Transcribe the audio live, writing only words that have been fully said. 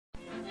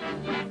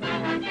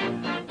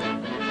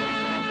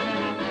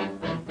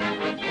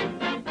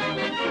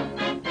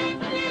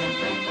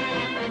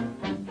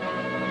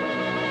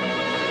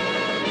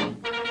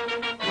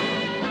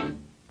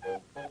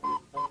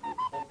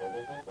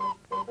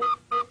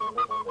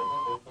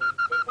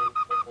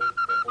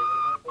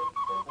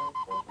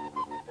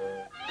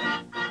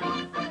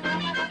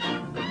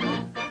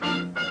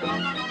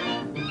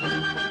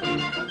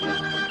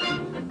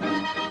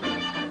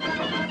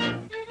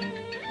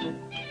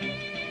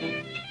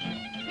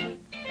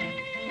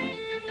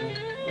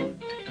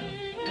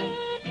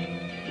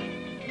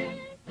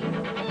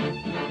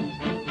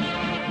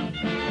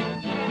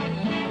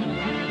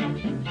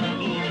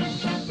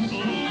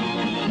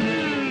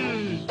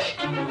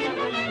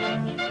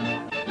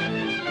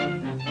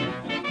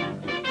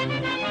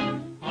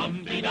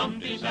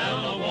Dumpty sat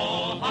on a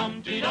wall.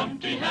 Humpty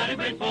Dumpty had a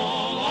great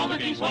fall. All the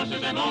king's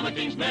horses and all the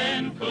king's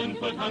men couldn't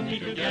put Humpty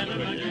together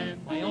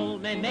again. My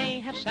old man may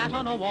have sat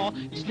on a wall,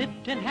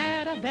 slipped and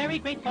had a very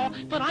great fall.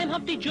 But I'm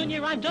Humpty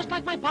Jr., I'm just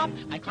like my pop.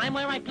 I climb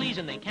where I please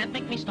and they can't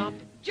make me stop.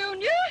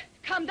 Junior,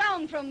 come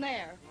down from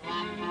there.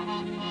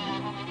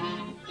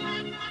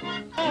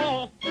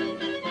 Oh!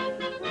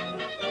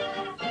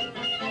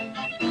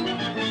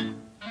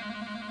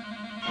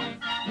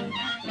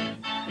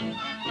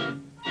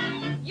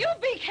 You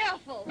be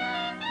careful.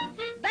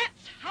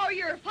 That's how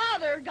your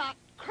father got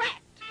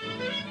cracked.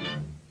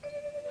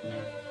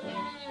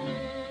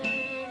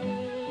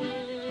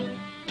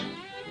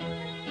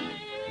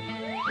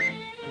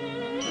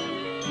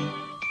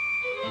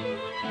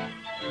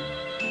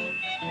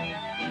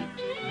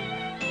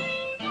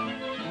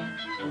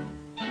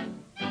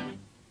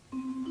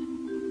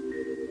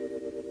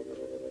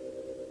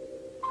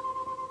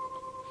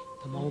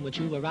 The moment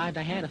you arrived,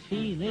 I had a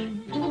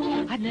feeling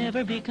I'd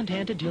never be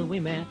contented till we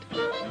met.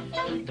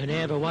 There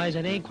never was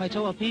an egg quite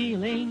so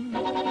appealing.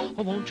 Oh,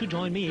 won't you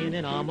join me in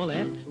an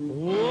omelette?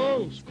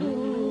 Whoa!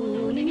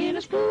 Spooning in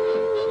a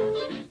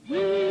spoon,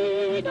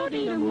 we don't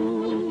need a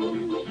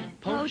moon.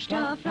 Poached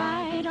or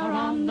fried or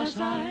on the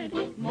side,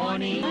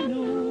 morning and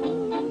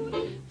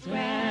noon.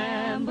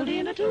 Scrambled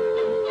in a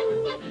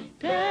tune,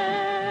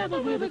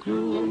 deviled with a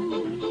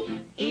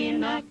crew.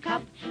 In a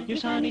cup, your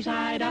sunny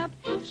side up,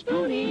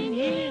 spooning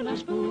in a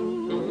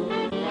spoon.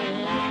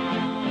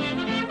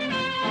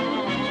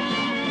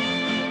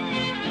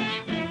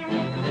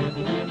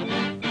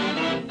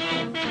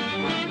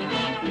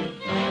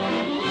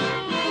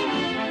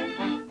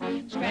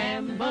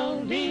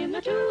 Scrambled in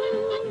a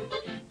tune,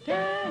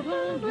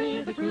 deviled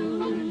with a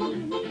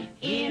crew.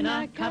 In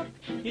a cup,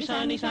 your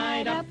sunny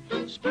side up,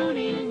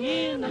 spooning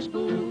in a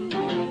spoon.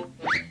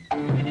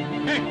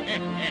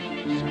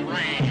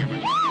 Scram!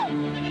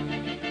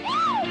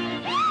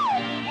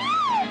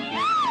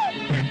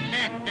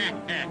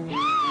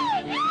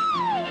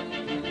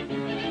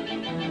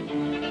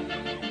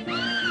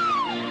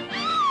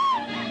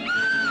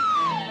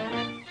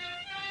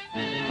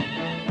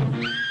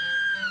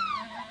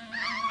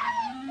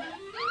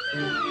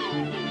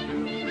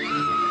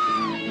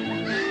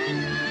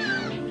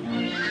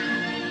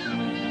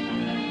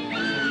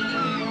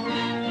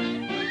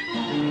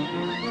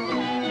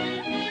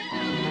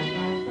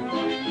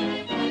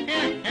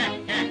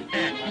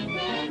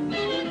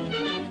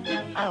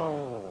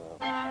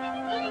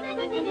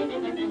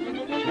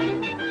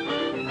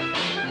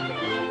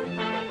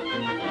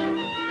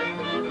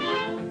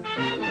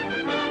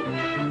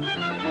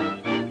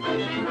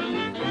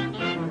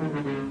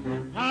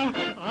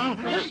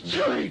 That's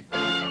chilly.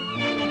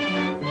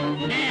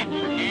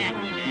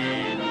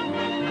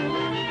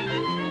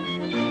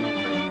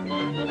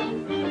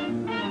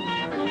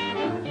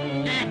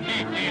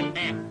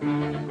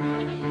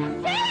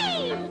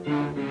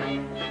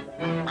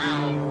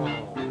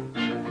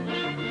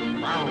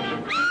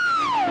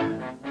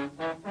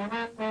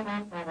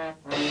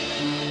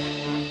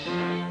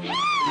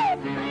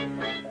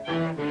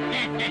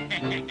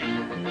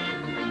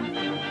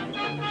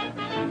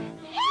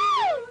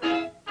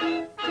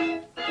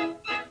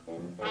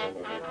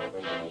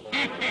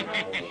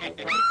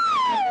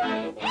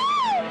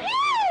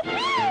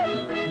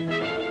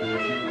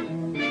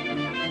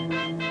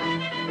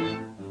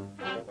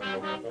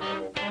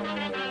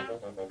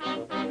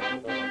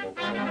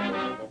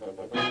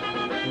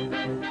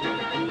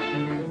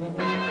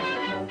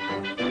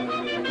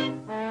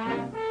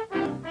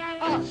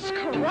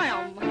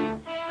 Scram!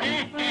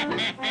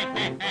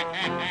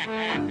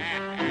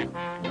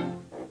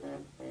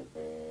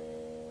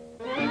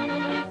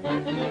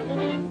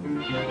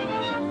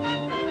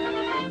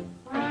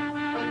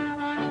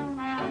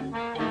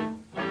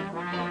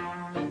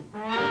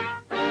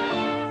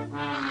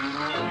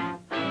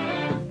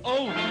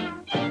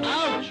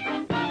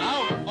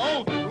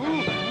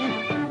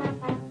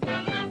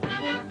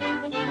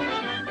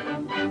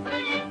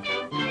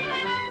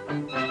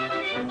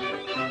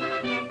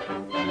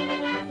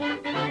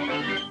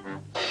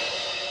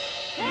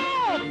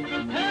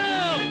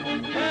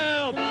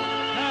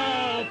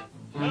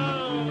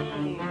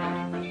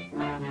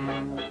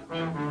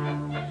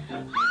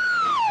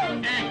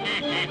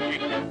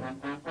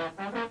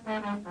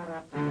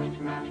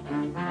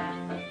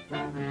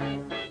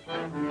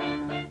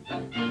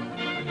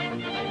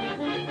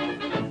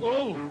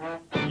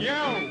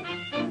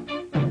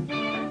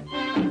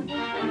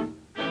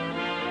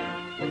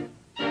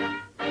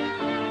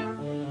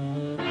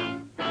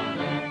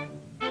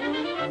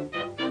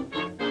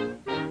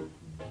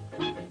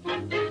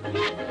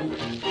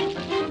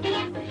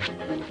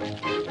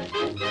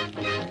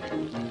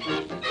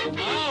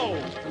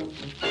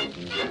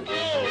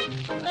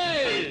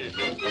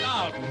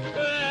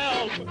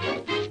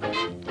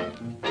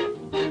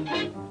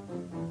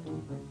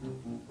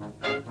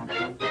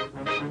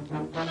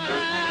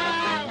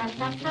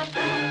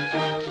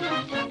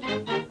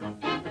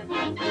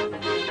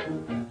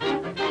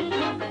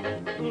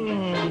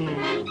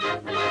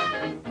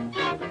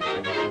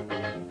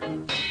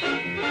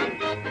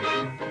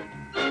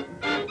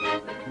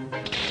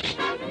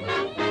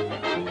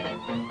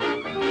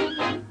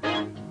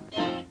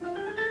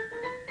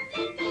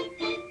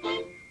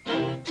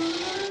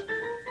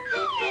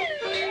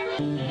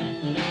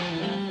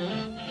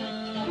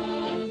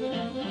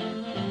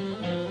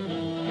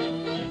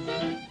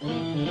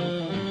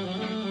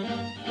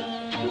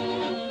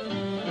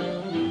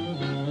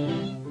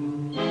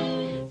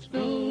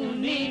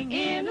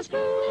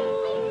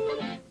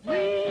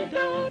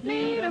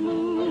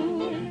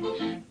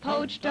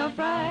 poached or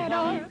fried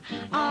or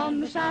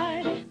on the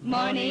side,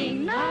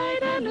 morning, night,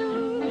 and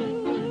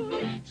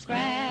noon.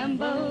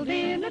 Scrambled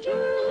in a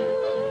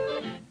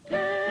tune,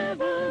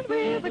 deviled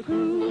with a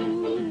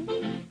crew.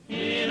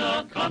 In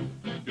a cup,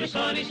 your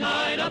sunny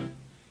side up,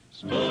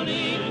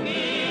 spooning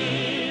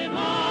in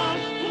a